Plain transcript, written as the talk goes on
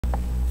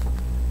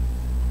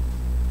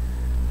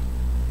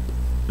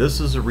This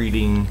is a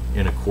reading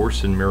in A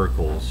Course in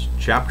Miracles,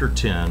 Chapter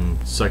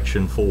 10,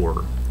 Section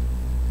 4.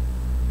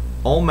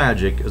 All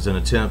magic is an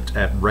attempt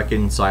at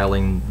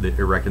reconciling the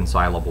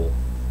irreconcilable.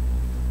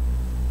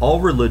 All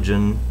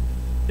religion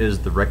is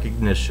the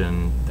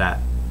recognition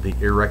that the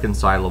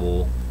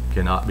irreconcilable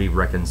cannot be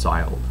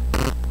reconciled.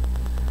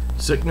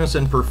 Sickness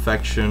and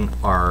perfection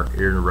are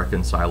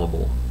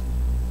irreconcilable.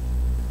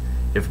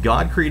 If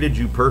God created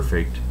you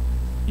perfect,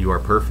 you are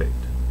perfect.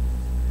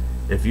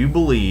 If you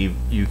believe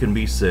you can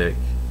be sick,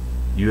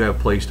 you have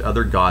placed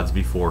other gods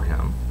before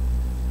him.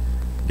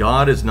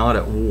 God is not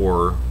at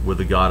war with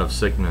the god of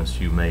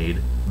sickness you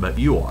made, but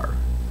you are.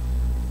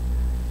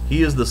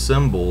 He is the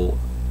symbol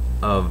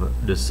of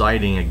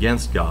deciding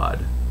against God,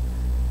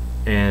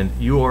 and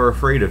you are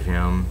afraid of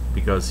him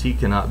because he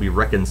cannot be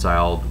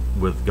reconciled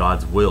with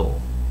God's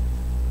will.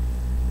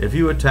 If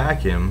you attack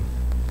him,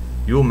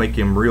 you will make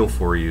him real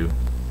for you.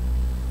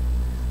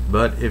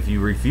 But if you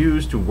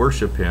refuse to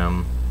worship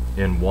him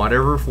in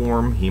whatever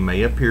form he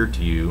may appear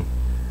to you,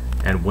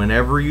 and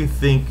whenever you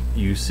think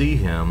you see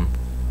him,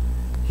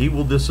 he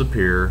will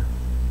disappear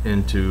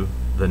into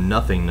the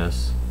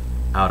nothingness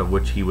out of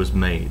which he was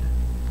made.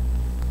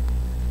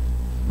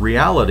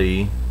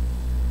 Reality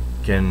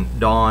can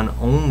dawn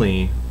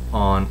only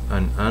on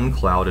an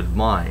unclouded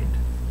mind.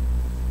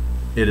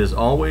 It is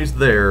always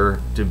there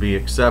to be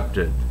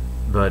accepted,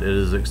 but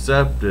its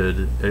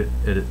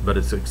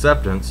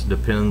acceptance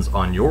depends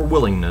on your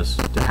willingness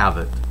to have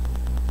it.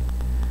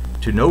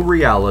 To know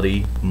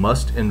reality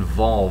must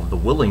involve the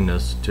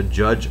willingness to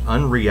judge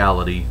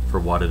unreality for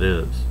what it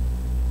is.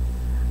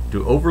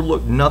 To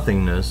overlook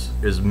nothingness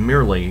is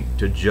merely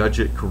to judge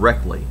it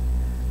correctly,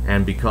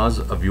 and because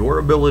of your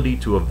ability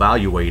to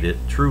evaluate it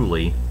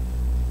truly,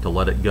 to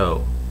let it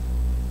go.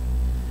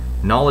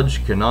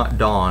 Knowledge cannot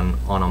dawn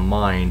on a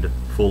mind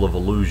full of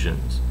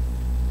illusions,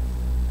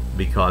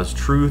 because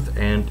truth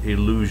and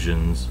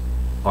illusions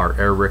are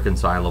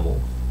irreconcilable.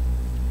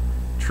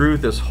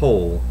 Truth is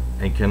whole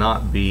and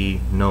cannot be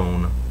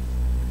known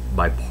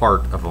by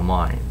part of a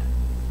mind.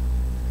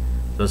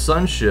 The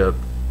sonship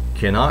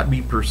cannot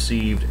be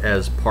perceived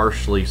as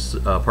partly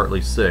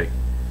sick,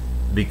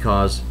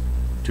 because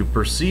to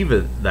perceive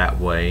it that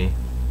way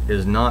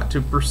is not to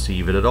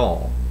perceive it at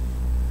all.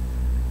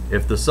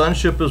 If the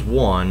sonship is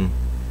one,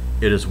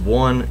 it is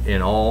one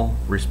in all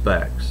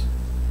respects.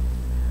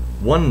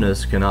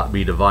 Oneness cannot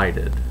be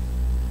divided.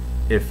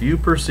 If you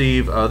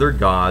perceive other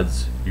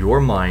gods,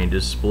 your mind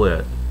is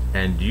split,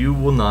 and you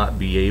will not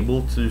be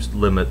able to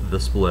limit the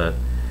split,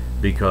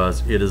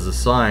 because it is a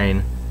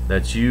sign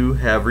that you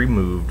have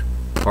removed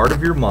part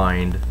of your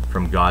mind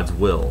from God's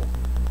will.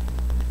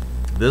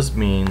 This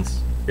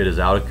means it is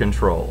out of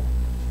control.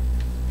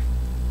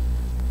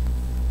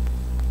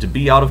 To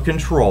be out of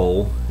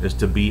control is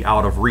to be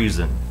out of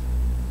reason,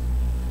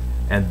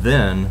 and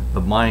then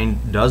the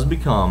mind does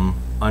become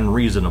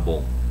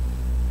unreasonable.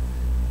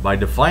 By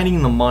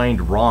defining the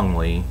mind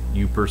wrongly,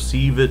 you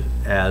perceive it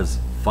as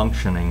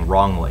functioning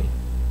wrongly.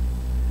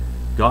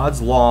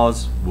 God's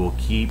laws will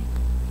keep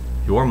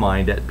your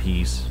mind at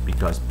peace,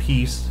 because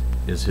peace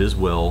is his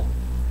will,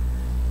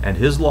 and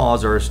his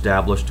laws are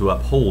established to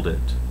uphold it.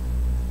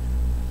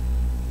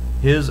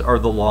 His are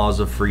the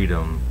laws of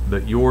freedom,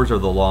 but yours are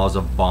the laws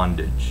of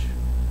bondage.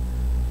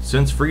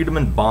 Since freedom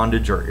and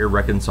bondage are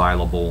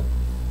irreconcilable,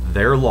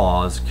 their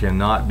laws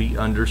cannot be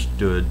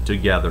understood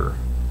together.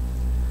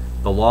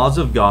 The laws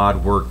of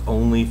God work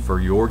only for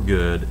your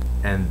good,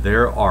 and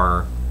there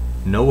are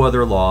no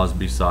other laws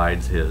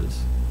besides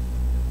his.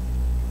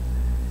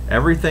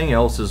 Everything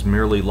else is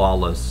merely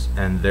lawless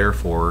and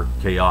therefore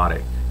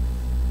chaotic.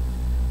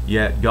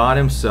 Yet God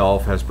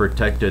himself has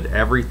protected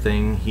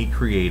everything he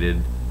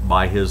created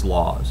by his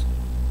laws.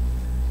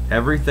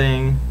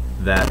 Everything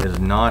that is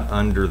not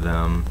under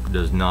them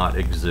does not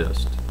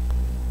exist.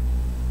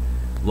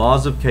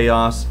 Laws of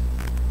chaos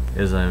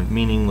is a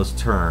meaningless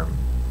term.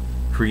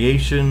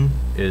 Creation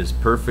is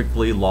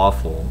perfectly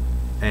lawful,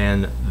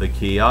 and the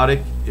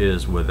chaotic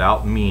is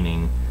without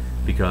meaning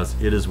because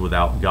it is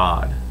without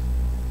God.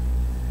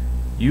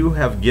 You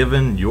have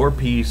given your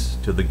peace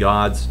to the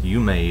gods you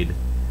made,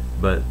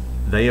 but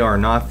they are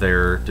not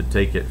there to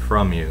take it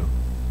from you,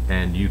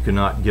 and you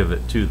cannot give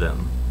it to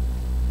them.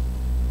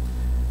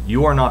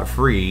 You are not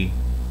free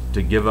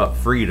to give up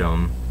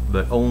freedom,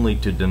 but only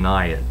to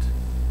deny it.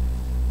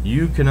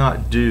 You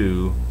cannot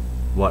do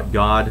what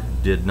God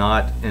did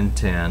not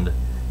intend,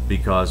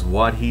 because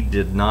what he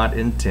did not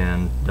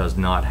intend does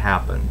not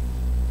happen.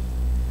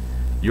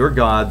 Your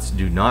gods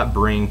do not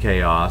bring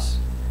chaos.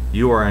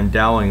 You are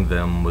endowing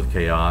them with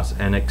chaos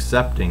and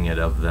accepting it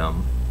of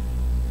them.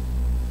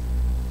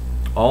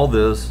 All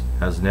this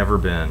has never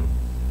been.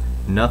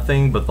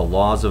 Nothing but the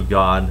laws of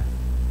God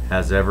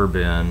has ever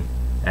been,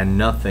 and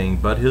nothing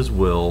but his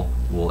will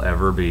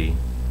ever be.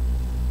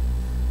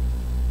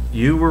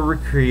 You were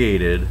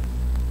created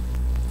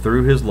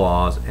through his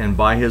laws and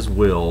by his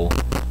will,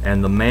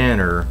 and the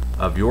manner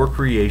of your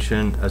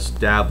creation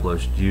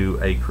established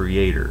you a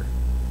creator.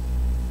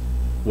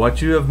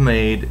 What you have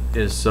made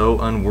is so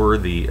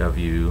unworthy of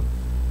you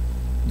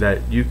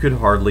that you could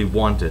hardly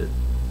want it.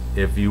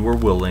 if you are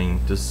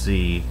willing to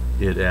see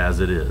it as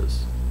it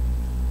is.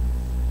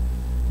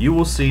 You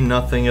will see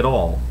nothing at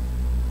all,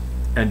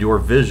 and your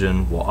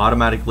vision will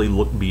automatically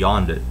look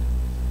beyond it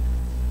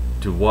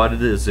to what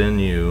it is in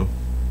you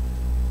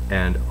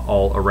and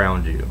all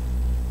around you.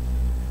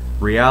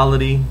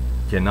 Reality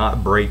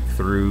cannot break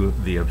through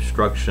the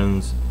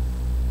obstructions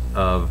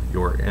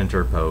you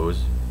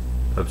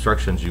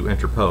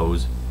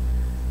interpose,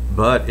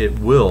 but it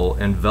will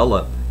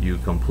envelop you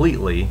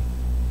completely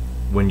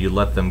when you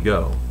let them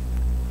go.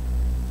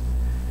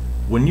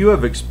 When you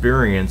have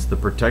experienced the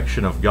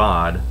protection of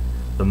God,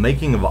 the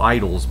making of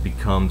idols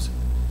becomes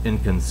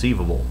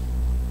inconceivable.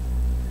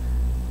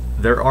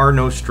 There are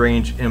no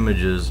strange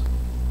images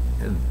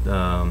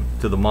to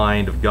the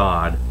mind of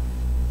God,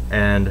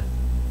 and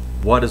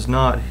what is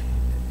not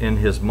in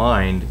His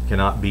mind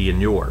cannot be in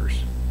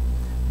yours,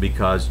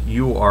 because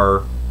you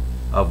are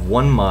of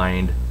one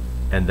mind,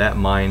 and that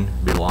mind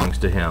belongs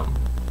to Him.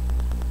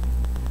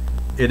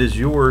 It is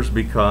yours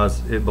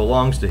because it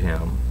belongs to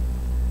Him,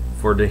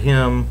 for to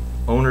Him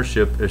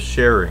ownership is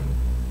sharing.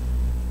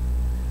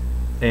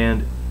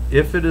 And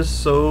if it is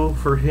so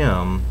for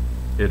Him,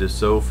 it is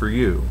so for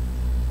you.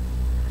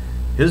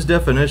 His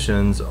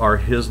definitions are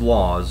His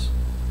laws,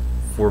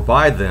 for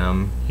by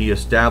them He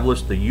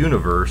established the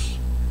universe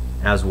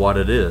as what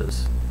it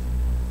is.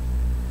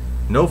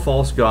 No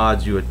false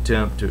gods you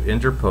attempt to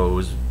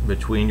interpose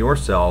between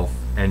yourself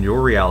and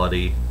your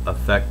reality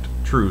affect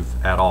truth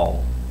at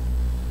all.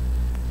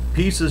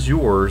 Peace is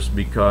yours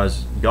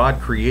because God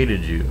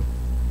created you,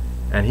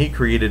 and He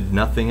created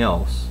nothing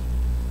else.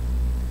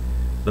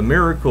 The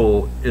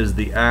miracle is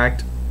the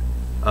act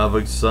of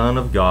a Son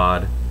of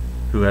God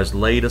who has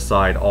laid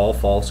aside all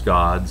false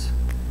gods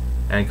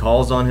and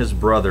calls on his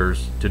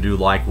brothers to do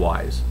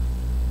likewise.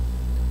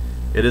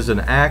 It is an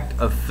act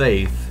of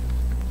faith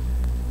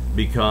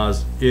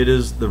because it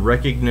is the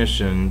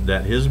recognition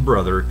that his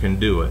brother can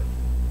do it.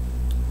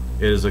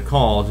 It is a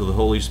call to the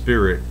Holy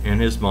Spirit in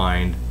his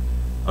mind,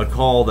 a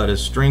call that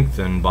is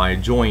strengthened by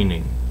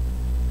joining,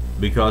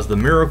 because the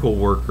miracle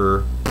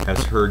worker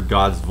has heard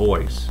God's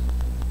voice.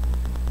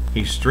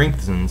 He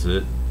strengthens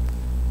it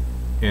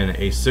in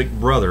a sick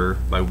brother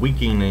by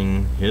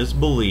weakening his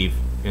belief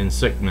in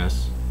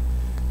sickness,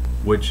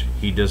 which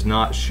he does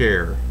not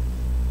share.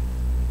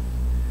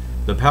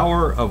 The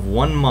power of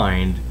one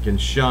mind can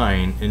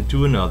shine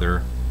into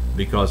another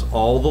because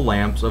all the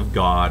lamps of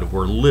God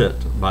were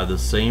lit by the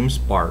same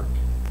spark.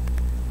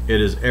 It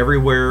is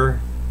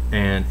everywhere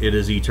and it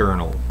is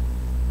eternal.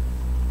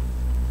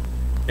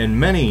 And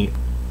many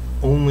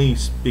only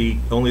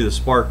the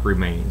spark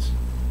remains,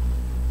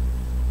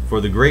 for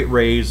the great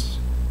rays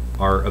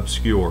are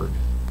obscured.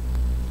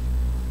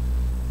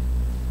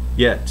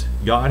 Yet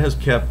God has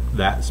kept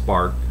that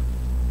spark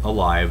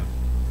alive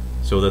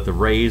so that the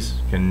rays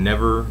can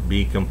never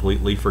be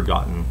completely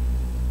forgotten.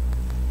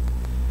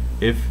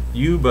 If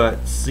you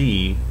but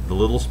see the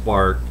little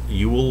spark,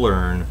 you will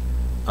learn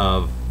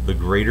of the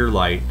greater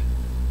light,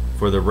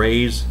 for the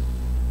rays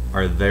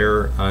are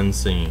there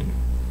unseen.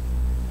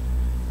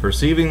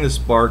 Perceiving the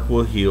spark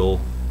will heal,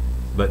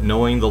 but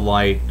knowing the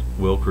light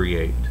will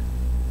create.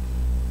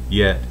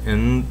 Yet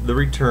in the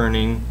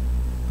returning,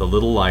 the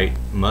little light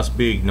must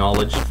be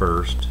acknowledged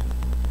first,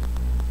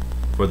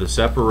 for the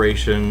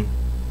separation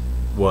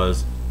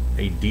was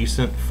a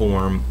descent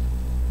from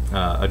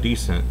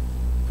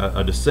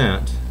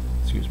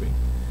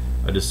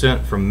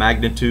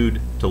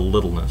magnitude to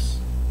littleness.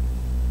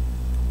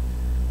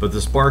 But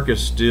the spark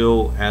is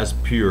still as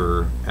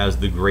pure as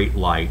the great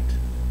light,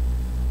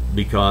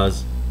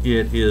 because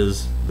it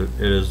is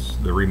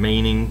the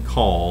remaining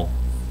call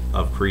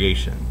of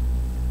creation.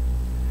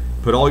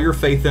 Put all your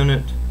faith in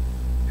it,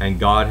 and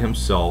God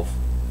Himself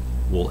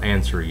will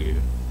answer you.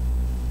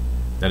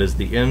 That is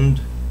the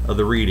end of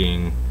the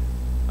reading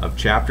of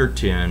chapter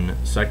 10,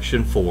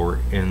 section 4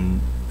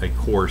 in A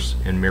Course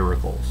in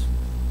Miracles.